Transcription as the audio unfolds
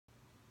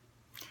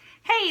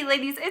Hey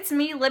ladies, it's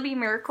me, Libby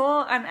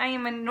Merickel, and I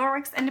am a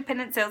Norwex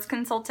independent sales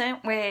consultant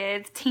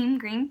with Team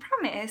Green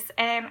Promise,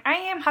 and I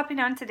am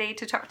hopping on today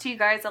to talk to you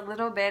guys a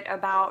little bit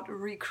about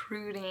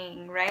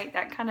recruiting, right?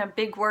 That kind of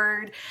big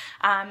word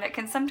that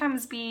can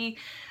sometimes be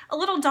a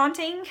little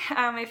daunting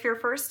if you're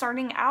first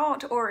starting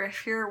out, or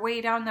if you're way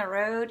down the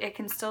road. It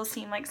can still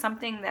seem like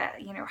something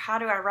that, you know, how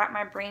do I wrap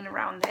my brain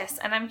around this?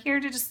 And I'm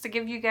here to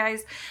give you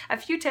guys a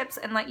few tips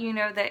and let you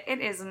know that it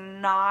is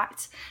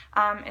not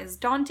as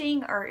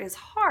daunting or as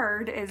hard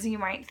as you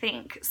might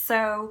think.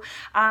 So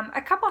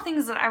a couple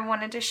things that I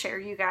wanted to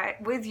share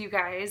with you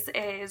guys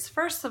is,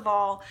 first of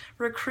all,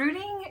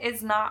 recruiting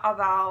is not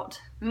about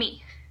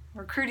me.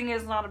 Recruiting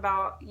is not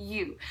about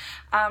you.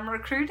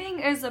 Recruiting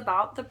is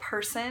about the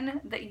person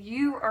that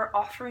you are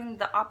offering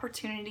the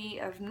opportunity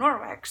of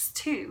Norwex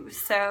to.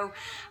 So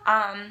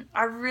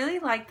I really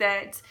like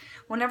that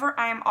whenever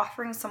I'm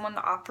offering someone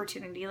the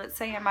opportunity, let's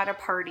say I'm at a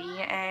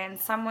party and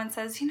someone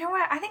says, you know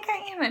what, I think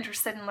I am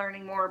interested in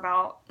learning more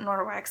about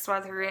Norwex,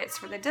 whether it's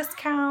for the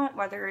discount,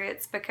 whether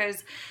it's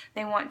because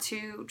they want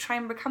to try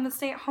and become a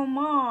stay-at-home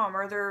mom,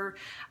 or they're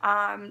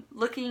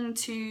looking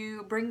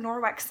to bring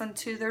Norwex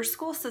into their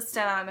school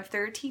system if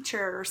they're a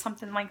teacher or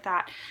something like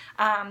that.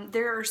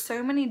 There are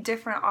so many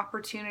different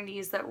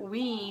opportunities that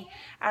we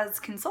as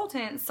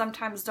consultants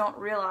sometimes don't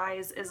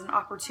realize is an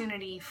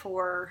opportunity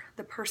for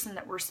the person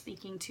that we're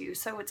speaking to.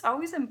 So it's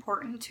always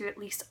important to at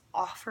least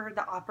offer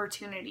the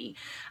opportunity.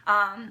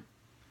 And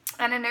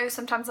I know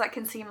sometimes that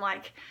can seem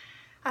like,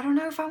 I don't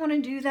know if I want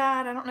to do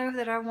that. I don't know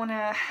that I want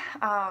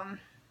to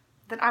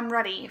that I'm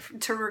ready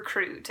to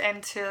recruit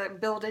and to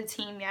build a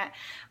team yet.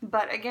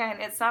 But again,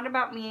 it's not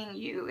about me and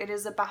you. It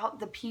is about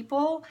the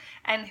people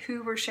and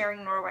who we're sharing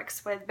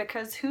Norwex with,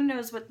 because who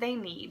knows what they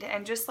need.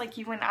 And just like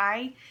you and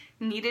I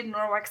needed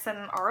Norwex in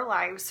our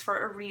lives for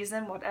a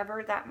reason,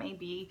 whatever that may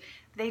be,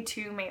 they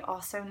too may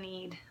also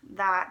need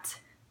that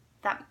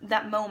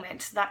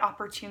moment, that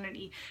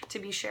opportunity to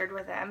be shared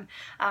with them.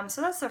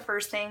 So that's the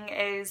first thing,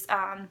 is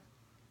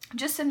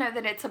just to know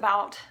that it's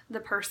about the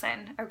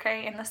person,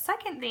 okay? And the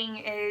second thing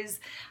is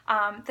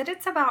that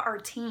it's about our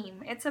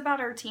team. It's about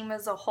our team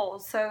as a whole.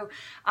 So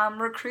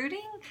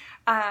recruiting,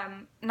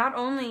 not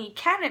only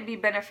can it be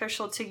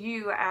beneficial to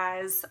you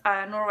as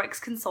a Norwex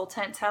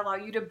consultant to allow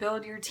you to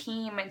build your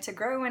team and to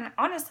grow, and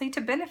honestly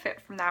to benefit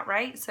from that,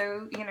 right?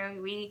 So, you know,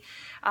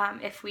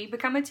 if we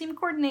become a team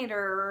coordinator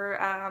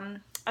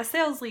or a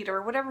sales leader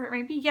or whatever it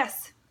may be,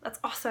 yes, that's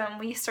awesome.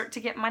 We start to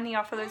get money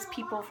off of those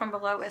people from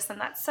below us,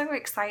 and that's so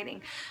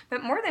exciting.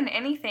 But more than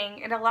anything,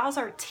 it allows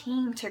our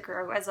team to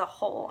grow as a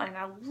whole. And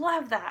I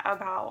love that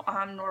about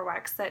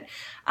Norwex, that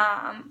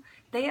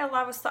they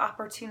allow us the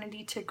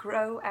opportunity to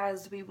grow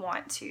as we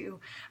want to.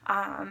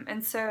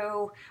 And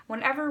so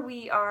whenever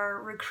we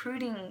are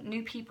recruiting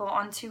new people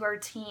onto our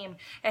team,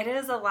 it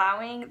is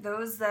allowing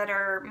those that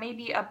are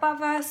maybe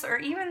above us, or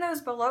even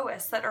those below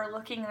us that are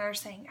looking and are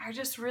saying, I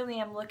just really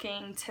am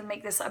looking to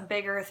make this a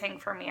bigger thing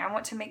for me. I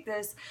want to make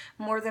this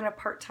more than a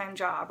part-time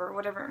job, or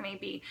whatever it may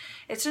be.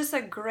 It's just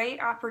a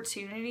great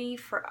opportunity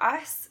for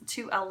us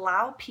to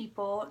allow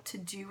people to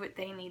do what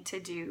they need to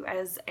do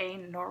as a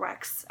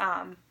Norwex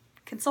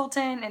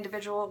consultant,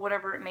 individual,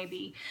 whatever it may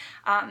be.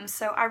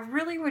 So I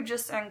really would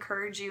just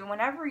encourage you,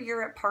 whenever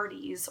you're at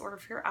parties or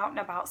if you're out and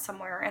about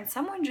somewhere and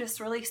someone just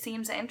really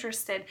seems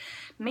interested,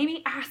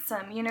 maybe ask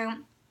them, you know,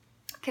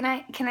 can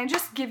I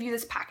just give you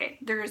this packet?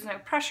 There is no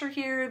pressure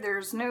here.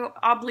 There's no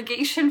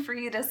obligation for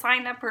you to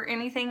sign up or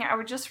anything. I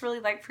would just really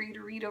like for you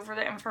to read over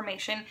the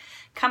information.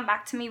 Come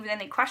back to me with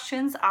any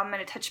questions. I'm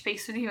going to touch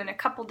base with you in a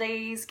couple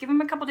days. Give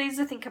them a couple days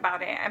to think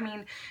about it. I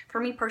mean,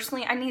 for me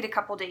personally, I need a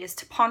couple days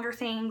to ponder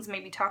things,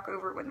 maybe talk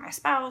over it with my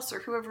spouse or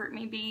whoever it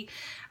may be,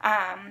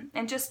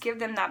 and just give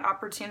them that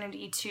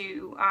opportunity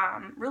to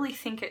really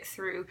think it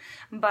through.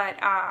 But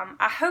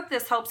I hope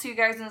this helps you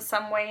guys in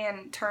some way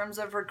in terms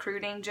of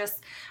recruiting,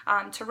 just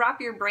to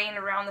wrap your brain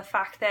around the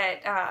fact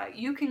that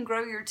you can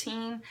grow your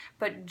team,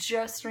 but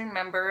just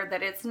remember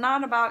that it's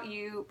not about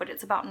you, but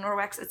it's about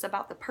Norwex, it's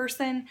about the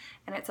person,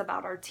 and it's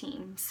about our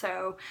team.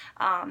 So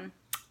I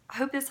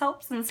hope this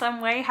helps in some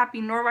way.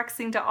 Happy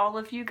Norwexing to all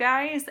of you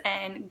guys,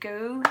 and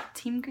go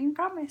Team Green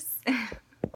Promise.